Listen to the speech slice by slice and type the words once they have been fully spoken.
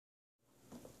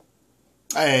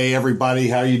Hey everybody,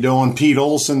 how you doing? Pete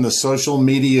Olson, the social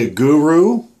media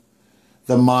guru,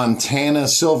 the Montana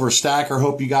Silver Stacker.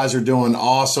 Hope you guys are doing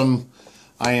awesome.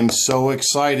 I am so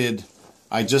excited.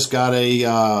 I just got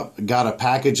a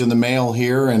package in the mail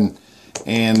here, and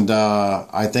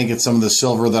I think it's some of the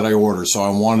silver that I ordered. So I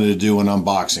wanted to do an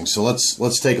unboxing. So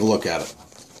let's take a look at it.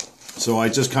 So I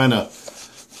just kind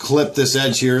of clipped this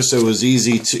edge here, so it was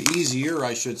easier,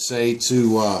 I should say,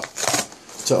 to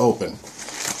open.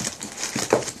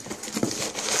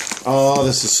 Oh,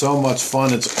 this is so much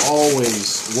fun. It's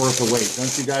always worth the wait.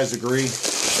 Don't you guys agree?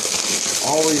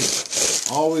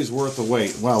 Always worth the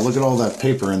wait. Wow, look at all that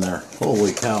paper in there.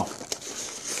 Holy cow.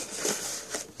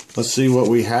 Let's see what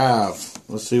we have.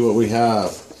 Let's see what we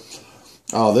have.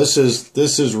 Oh, this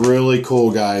is really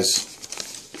cool, guys.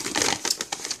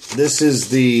 This is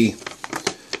the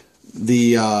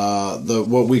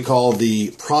what we call the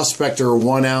Prospector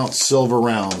 1 ounce silver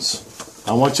rounds.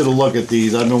 I want you to look at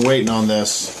these. I've been waiting on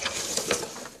this.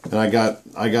 And I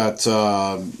got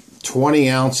 20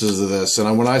 ounces of this,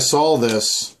 and when I saw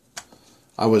this,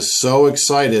 I was so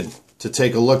excited to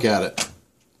take a look at it.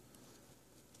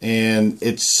 And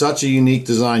it's such a unique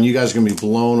design. You guys are gonna be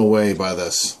blown away by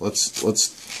this.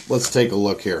 Let's take a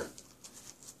look here.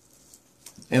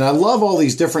 And I love all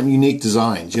these different unique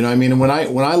designs. You know what I mean? And when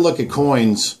I look at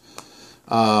coins,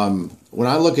 I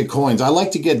like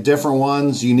to get different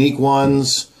ones, unique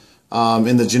ones.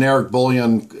 In the generic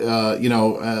bullion,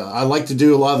 I like to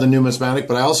do a lot of the numismatic,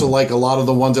 but I also like a lot of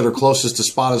the ones that are closest to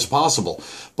spot as possible.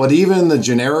 But even the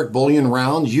generic bullion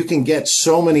rounds, you can get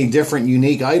so many different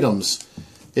unique items.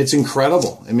 It's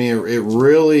incredible. I mean, it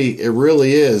really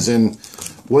is. And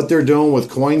what they're doing with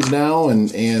coins now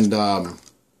and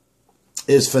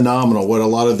is phenomenal. What a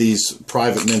lot of these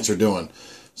private mints are doing.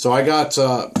 So I got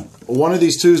one of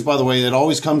these twos, by the way. It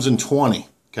always comes in 20.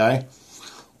 Okay.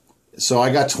 So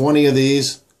I got 20 of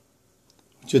these.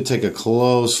 Just take a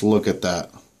close look at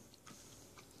that.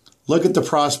 Look at the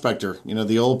Prospector. You know,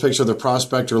 the old picture of the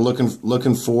Prospector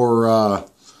looking for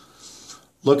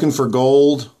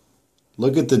gold.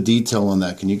 Look at the detail on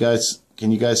that. Can you guys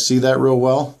see that real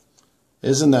well?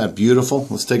 Isn't that beautiful?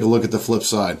 Let's take a look at the flip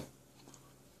side.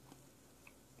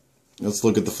 Let's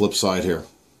look at the flip side here.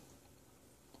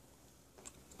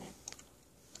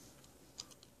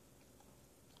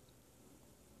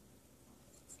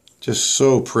 Just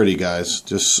so pretty, guys.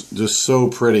 Just so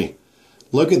pretty.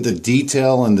 Look at the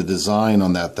detail and the design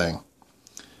on that thing.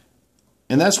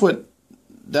 And that's what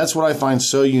I find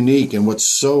so unique, and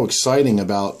what's so exciting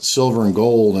about silver and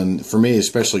gold, and for me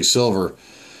especially silver,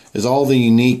 is all the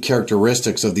unique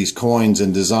characteristics of these coins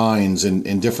and designs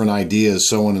and different ideas,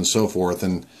 so on and so forth,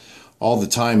 and all the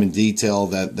time and detail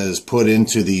that is put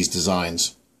into these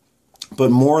designs.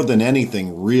 But more than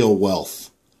anything, real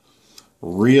wealth,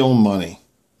 real money.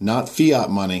 Not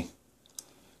fiat money,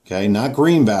 okay? Not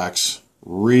greenbacks,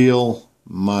 real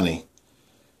money,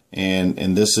 and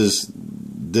this is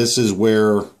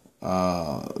where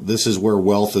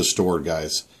wealth is stored,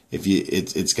 guys.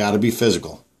 It's got to be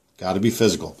physical, got to be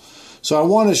physical. So I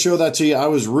want to show that to you. I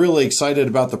was really excited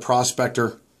about the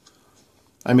Prospector.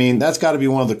 I mean, that's got to be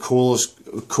one of the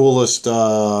coolest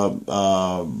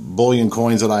bullion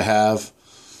coins that I have.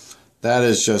 That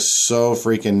is just so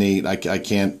freaking neat. I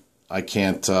can't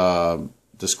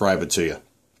describe it to you.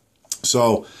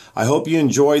 So I hope you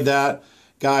enjoyed that.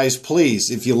 Guys,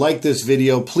 please, if you like this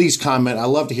video, please comment. I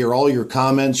love to hear all your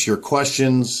comments, your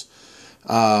questions,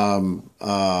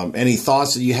 any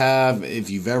thoughts that you have, if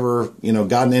you've ever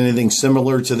gotten anything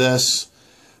similar to this.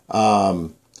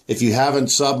 If you haven't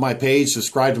subbed my page,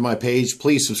 subscribe to my page.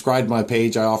 Please subscribe to my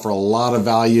page. I offer a lot of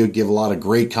value, give a lot of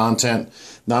great content,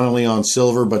 not only on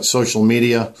silver, but social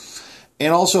media.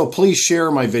 And also, please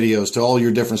share my videos to all your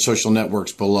different social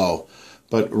networks below.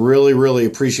 But really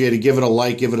appreciate it. Give it a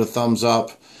like, give it a thumbs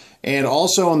up. And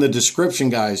also in the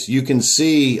description, guys, you can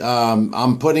see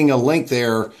I'm putting a link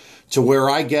there to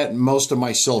where I get most of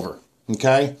my silver.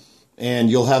 Okay? And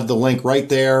you'll have the link right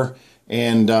there.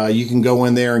 And you can go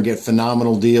in there and get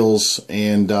phenomenal deals,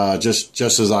 and just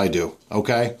as I do.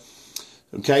 Okay?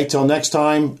 Okay, till next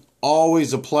time,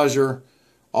 always a pleasure.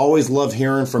 Always love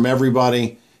hearing from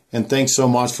everybody. And thanks so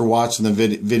much for watching the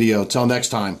video. Till next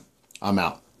time, I'm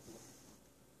out.